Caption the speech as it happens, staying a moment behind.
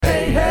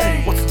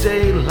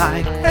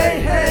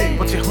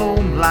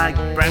like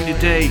brand new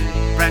day,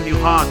 brand new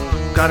heart.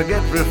 Gotta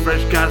get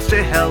refreshed, gotta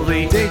stay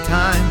healthy.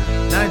 Daytime,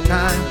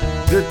 nighttime,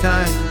 good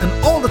time, and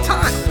all the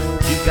time.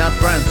 You've got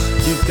friends,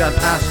 you've got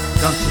us,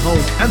 come to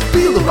home and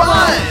feel the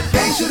vibe.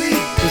 Gang City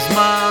It's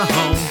my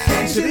home,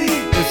 Gang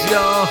City it's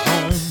your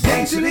home,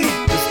 Gang City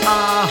it's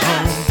our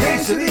home. Gang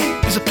City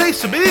It's a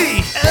place to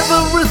be.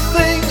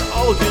 Everything,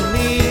 all you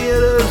need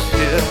is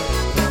here.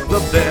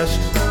 The best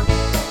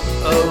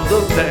of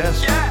the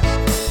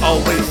best,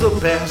 always the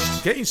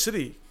best. Gang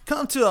City,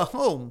 come to our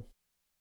home.